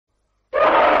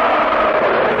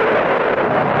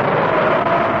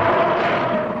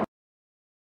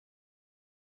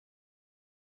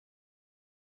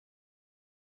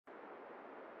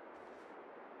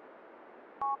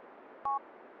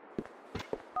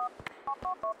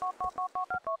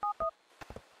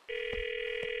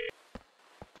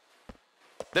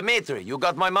Dimitri, you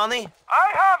got my money?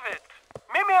 I have it!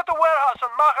 Meet me at the warehouse on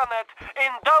Mahanet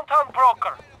in downtown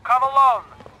Broker. Come alone.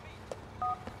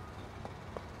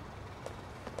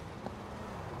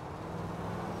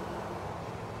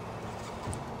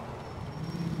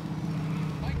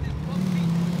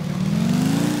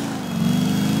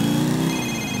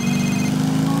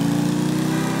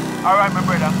 Alright, my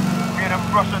brother. Me and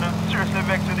them Russian and seriously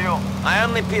vexed with you. I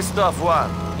only pissed off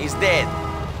one. He's dead.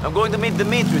 I'm going to meet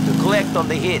Dimitri to collect on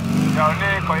the hit. Yo,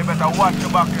 Niko, you better watch your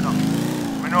back, you know.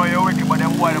 We know you're wicked, but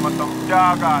them boys are some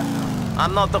dog ass.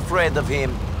 I'm not afraid of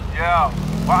him. Yeah,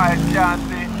 what I can't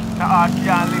see, the heart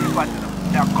can't leave, but you know,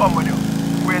 they'll come with you.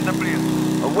 Where's the place?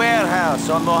 A warehouse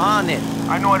on Mohanet.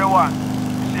 I know the one.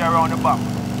 You see around the back.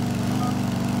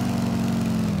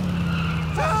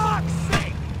 For fuck's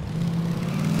sake!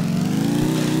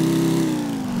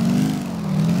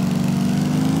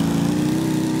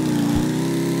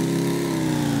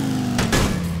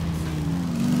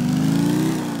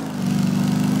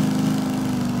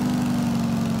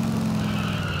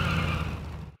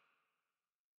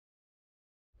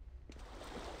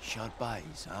 Short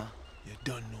buys, huh? You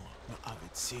don't know. No have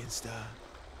it seen, star.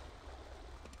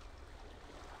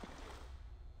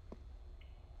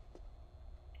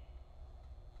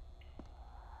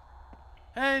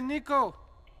 Hey, Niko.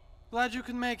 Glad you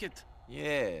can make it.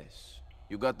 Yes.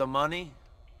 You got the money?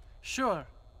 Sure.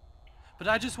 But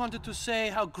I just wanted to say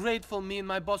how grateful me and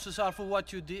my bosses are for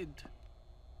what you did.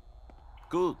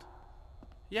 Good.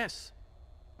 Yes.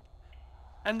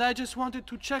 And I just wanted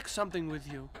to check something with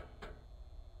you.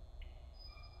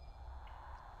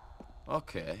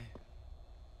 Okay.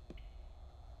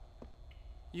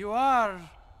 You are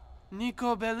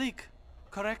Niko Bellic,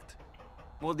 correct?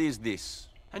 What is this?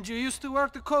 And you used to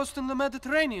work the coast in the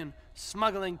Mediterranean,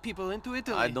 smuggling people into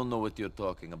Italy. I don't know what you're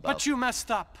talking about. But you messed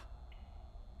up.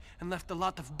 And left a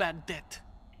lot of bad debt.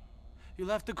 You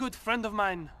left a good friend of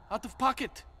mine out of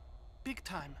pocket. Big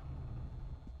time.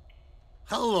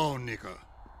 Hello, Niko.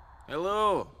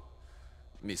 Hello,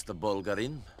 Mr.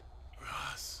 Bulgarin.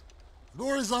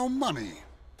 Where is our money?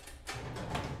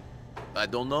 I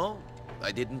don't know.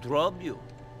 I didn't rob you.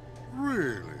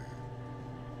 Really?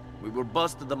 We were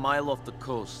busted a mile off the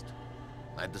coast.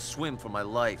 I had to swim for my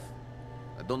life.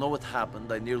 I don't know what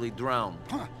happened. I nearly drowned.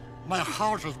 Huh. My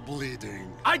heart is bleeding.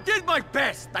 I did my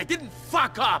best! I didn't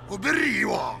fuck up!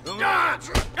 Uberiwa!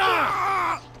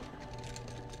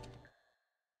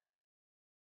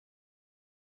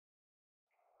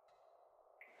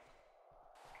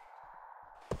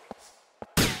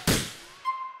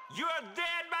 You're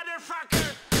dead, motherfucker!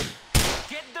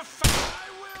 Get the fuck... I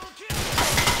will kill you!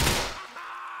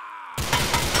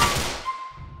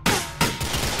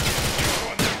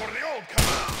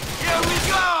 Here we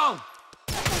go!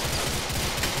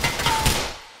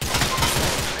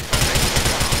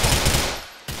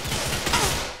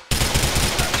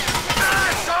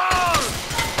 Asshole!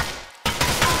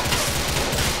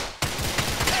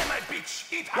 Hey, my bitch!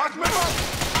 Eat Watch me back!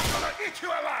 I'm gonna eat you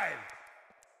alive!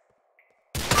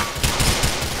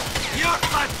 You're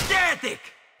pathetic!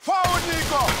 Forward,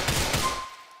 Niko!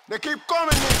 They keep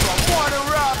coming, Niko. More than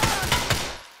rap.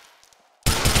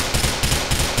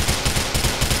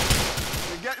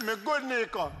 You're getting me good,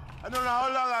 Niko. I don't know how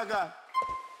long I got.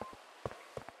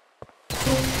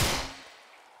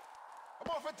 I'm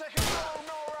off and take it down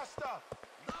now, Rasta.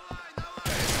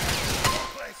 No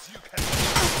place you can...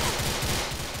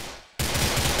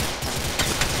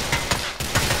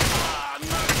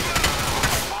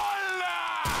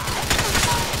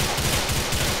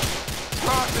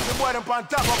 There's the boy them on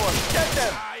top of us. Get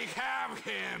them. I have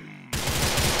him.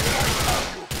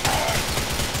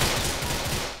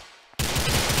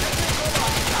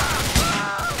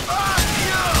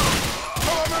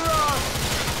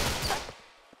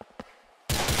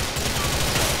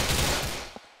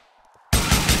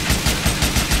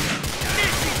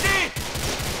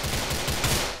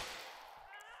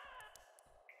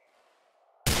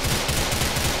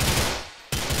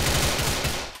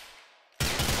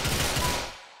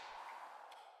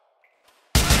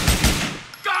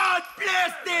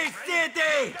 This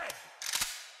city!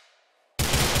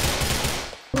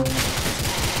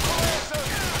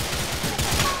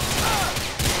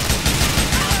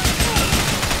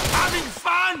 Having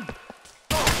fun?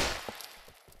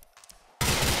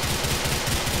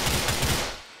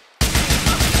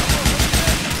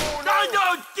 I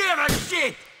don't give a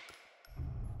shit!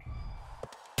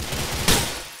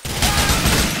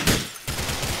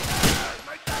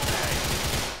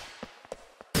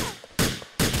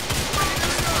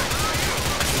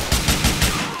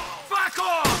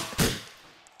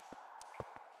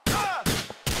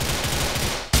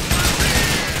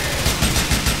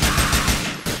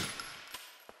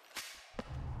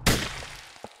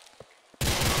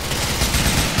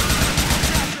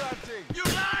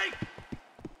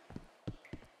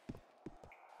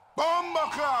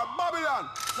 Bumbuckler, Babylon!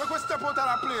 Make we step out of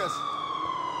that place.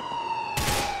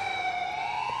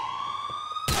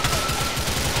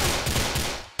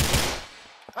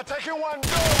 I'm taking one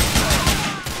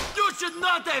down. You should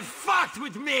not have fucked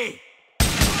with me!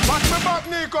 Watch me back,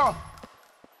 Niko!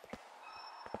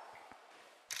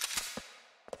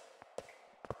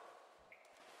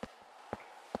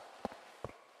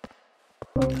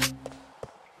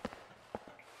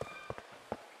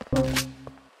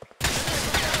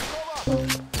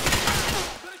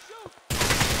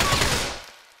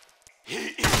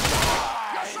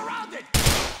 You're surrounded!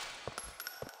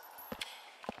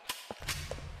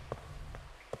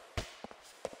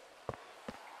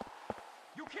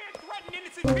 You can't threaten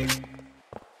innocent people!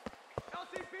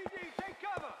 LCPD, take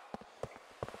cover!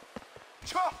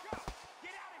 Chop!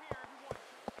 Get out of here, everyone!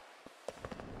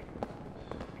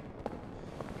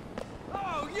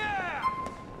 Oh, yeah!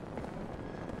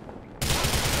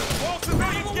 All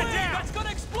civilians, get down! That's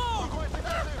gonna explode!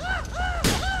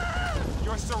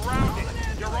 You're surrounded.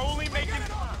 You're only making...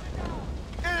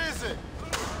 Easy!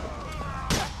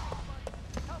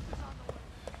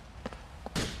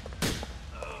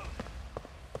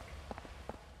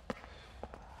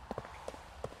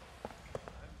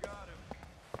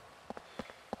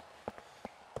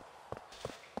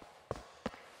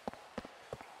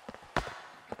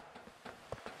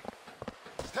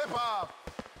 Step up!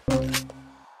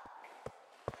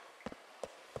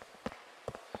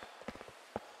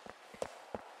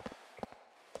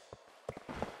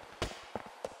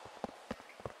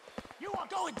 You are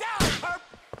going down, perp!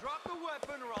 Drop the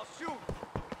weapon or I'll shoot!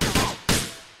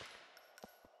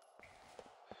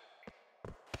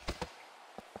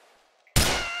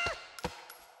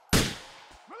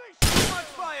 Release too much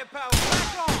firepower!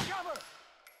 Back off! Cover!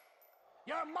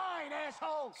 You're mine,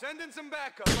 asshole! Send in some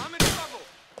backup. I'm in trouble.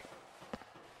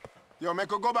 Yo,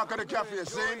 make her go back to the cafe,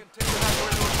 see?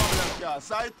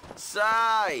 Sight?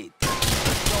 Sight! Yo,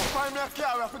 find me a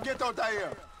car, we have to get out of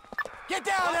here. Get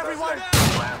down, everyone!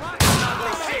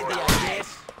 City, I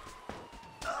guess.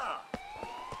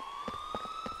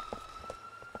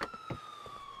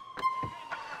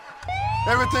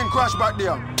 Everything crashed back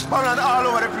there. Babylon all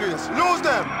over the place. Lose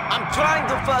them! I'm trying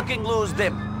to fucking lose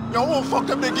them. Yo, who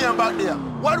fucked up the game back there?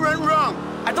 What went wrong?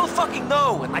 I don't fucking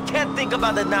know, and I can't think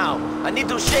about it now. I need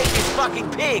to shake these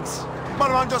fucking pigs.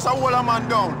 Babylon just a hold a man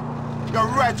down. You're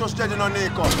right to steady on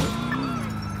Niko.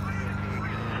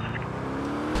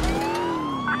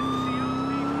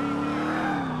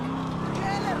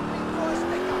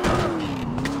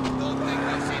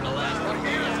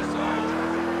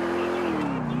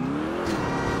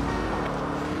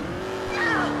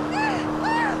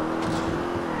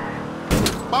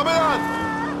 Babylon!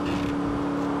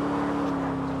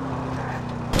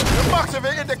 The box if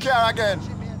you hit the car again.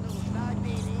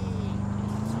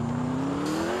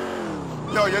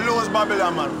 Yo, you lose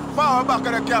Babylon, man. Forward back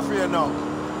of the cafe now.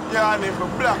 Yeah, I need to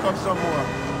black up some more.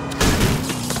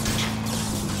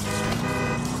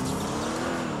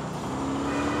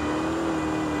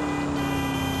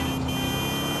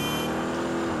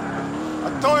 I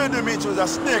told you Dimitri was a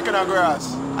snake in the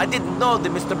grass. I didn't know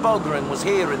that Mr. Bulgarin was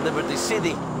here in Liberty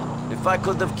City. If I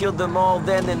could have killed them all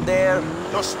then and there...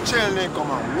 Just chill, Niko,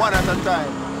 man. One at a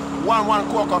time. One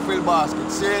coca-filled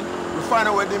basket, see? We find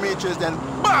out where Dimitri is, then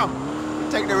BAM!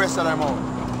 We take the rest of them out.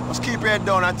 Just keep your head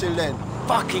down until then.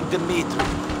 Fucking Dimitri.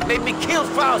 Made me kill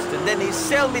Faustin, then he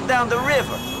sailed me down the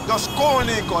river. Just go,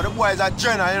 Niko. The boy is a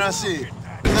general, you know, see?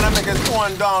 He's gonna make his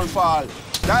own downfall.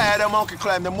 The higher the monkey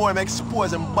climb, the more he makes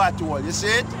spores and battle, you see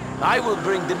it? I will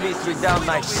bring Dimitri down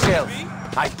myself.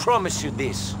 I promise you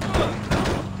this.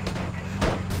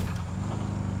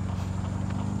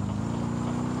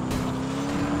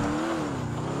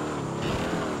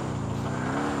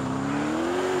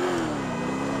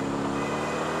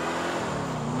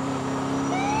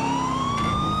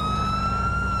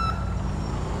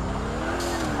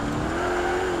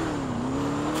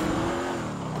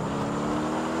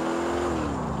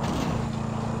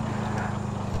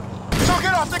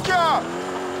 Get off the car!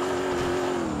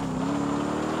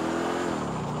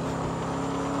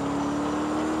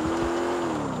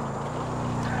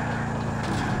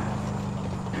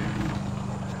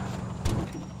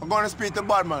 I'm going to speak to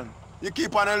Badman. You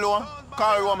keep on alone,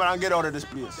 call your woman and get out of this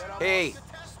place. Hey,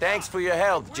 thanks for your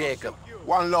help, Jacob.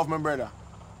 One love, my brother.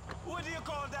 What do you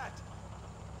call that?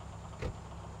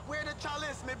 Where the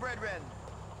chalice, me brethren?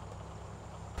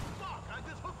 Fuck, I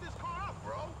just hooked this car up,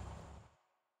 bro.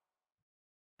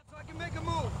 So I can make a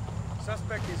move.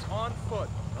 Suspect is on foot.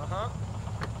 Uh-huh.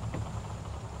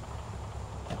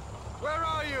 Where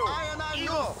are you? I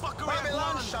know.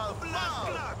 Babylon shall fall.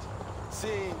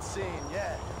 Scene,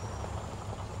 yeah.